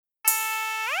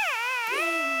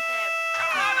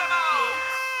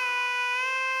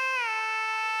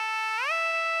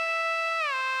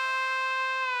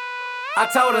I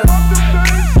told her,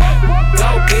 go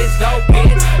bitch, go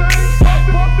bitch.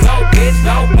 Go bitch,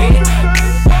 go bitch.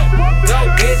 Go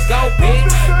bitch, go bitch.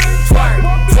 Twerk,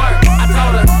 twerk. I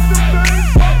told her,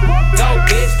 go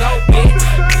bitch, go bitch.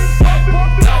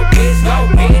 Go bitch, go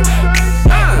bitch.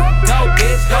 Go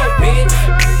bitch, go bitch.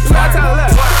 I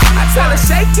tell her,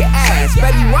 shake your ass,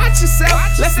 baby, watch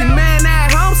yourself. Left your man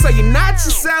at home, so you're not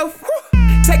yourself.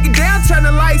 Take it down, turn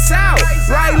the lights out.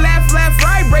 Right, left,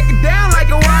 right, break it down like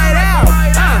a white out.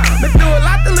 Been through a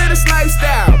lot to live this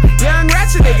lifestyle. Young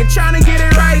ratchet nigga tryna get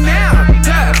it right now.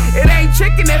 It ain't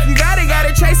chicken if you got it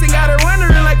chasing, got her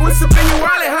wondering like what's up in your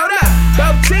wallet. Hold up,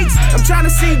 both cheeks, I'm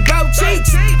tryna see both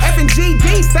cheeks. F and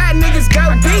GD, fat niggas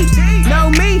go deep.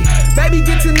 Know me, baby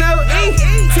get to know E.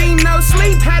 Team no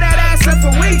sleep, had that ass up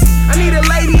for weeks. I need a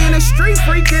lady in the street,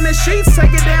 freak in the sheets.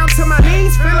 Take it down to my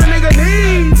knees, feel a nigga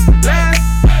needs.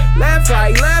 Left,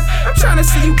 right, left. I'm tryna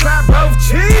see you clap both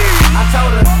cheeks. I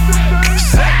told her,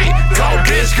 say, go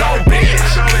bitch, go bitch.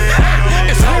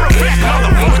 It's who the best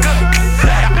motherfucker.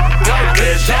 Go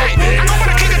bitch, go bitch. I'm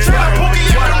gonna kick it to the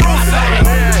POOKIEFNRUDE side.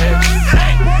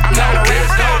 Hey, I'm not a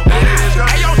rich go bitch.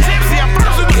 Hey yo, Tipsy, at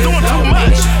first we was doing too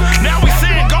much. Now we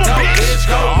saying go bitch.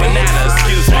 Banana,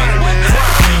 excuse me.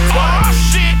 Oh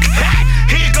shit, hey,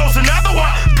 here goes another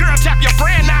one. Girl, tap your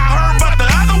friend, now I heard about the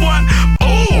other one.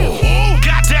 Ooh,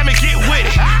 goddamn it, get with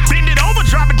it. Bend it over,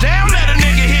 drop it down, let a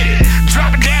nigga hit it.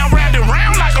 Drop it down, round and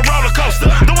round like a roller coaster.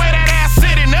 The way that ass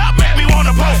sitting up make me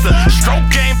wanna poster. Stroke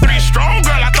game 3 strong,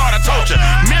 girl, I thought I told ya.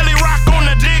 Millie rock on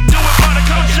the dick, do it for the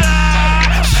culture.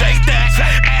 Shake that,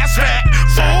 ass fat.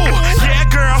 Ooh, yeah,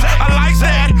 girl, I like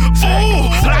that.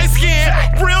 Ooh, light skin,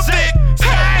 real thick.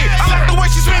 Hey, I like the way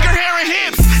she swing her hair and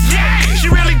hips. Yeah, she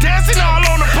really dancing all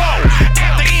on the pole.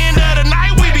 At the end of the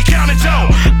night, we be counting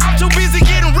dough. I'm too busy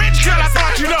getting rich, girl, I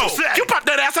thought you know. You pop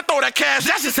that ass, I throw that cash,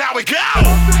 that's just how it go.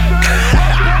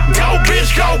 Go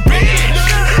bitch, go bitch.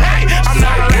 Hey, I'm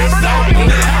not a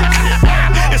Lamborghini.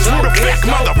 It's who the fuck,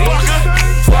 motherfucker.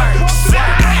 twerk,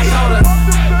 twerk. I told her,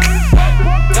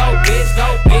 go bitch, go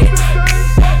bitch.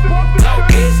 Go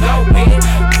bitch, go bitch.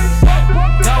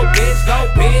 Go bitch, go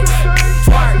bitch.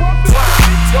 Twerk, twerk,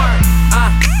 twerk.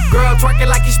 Girl, twerk it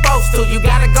like you're supposed to. You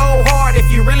gotta go hard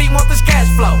if you really want this cash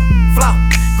flow. Flow.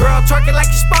 Girl, twerk it like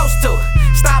you're supposed to.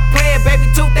 Stop playing, baby,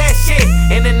 toot that shit.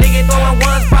 And the nigga throwing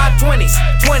ones by 20s.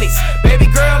 Baby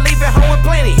girl, leave it home with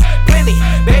plenty.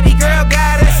 Baby girl,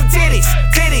 got us some titties.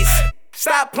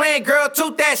 Stop playing, girl,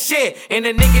 toot that shit. And the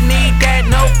nigga need that,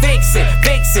 no fix it.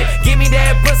 Give me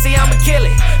that pussy, I'ma kill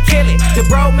it. The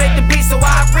bro made the beat, so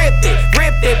I ripped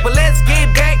it. But let's get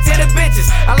back to the bitches.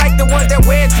 I like the ones that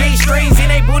wear G-strings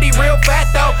and they booty real fat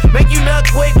though. Make you nut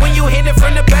quick when you hit it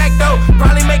from the back though.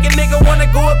 Probably make a nigga wanna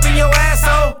go up in your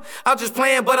asshole. I'm just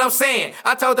playing, but I'm saying,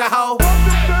 I told the hoe,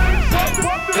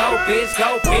 go bitch,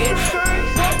 go bitch.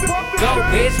 Go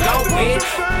bitch, go bitch.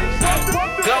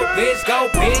 Go bitch, go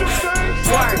bitch.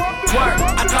 Twerk, twerk.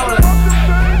 I told her,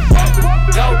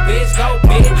 go bitch, go bitch.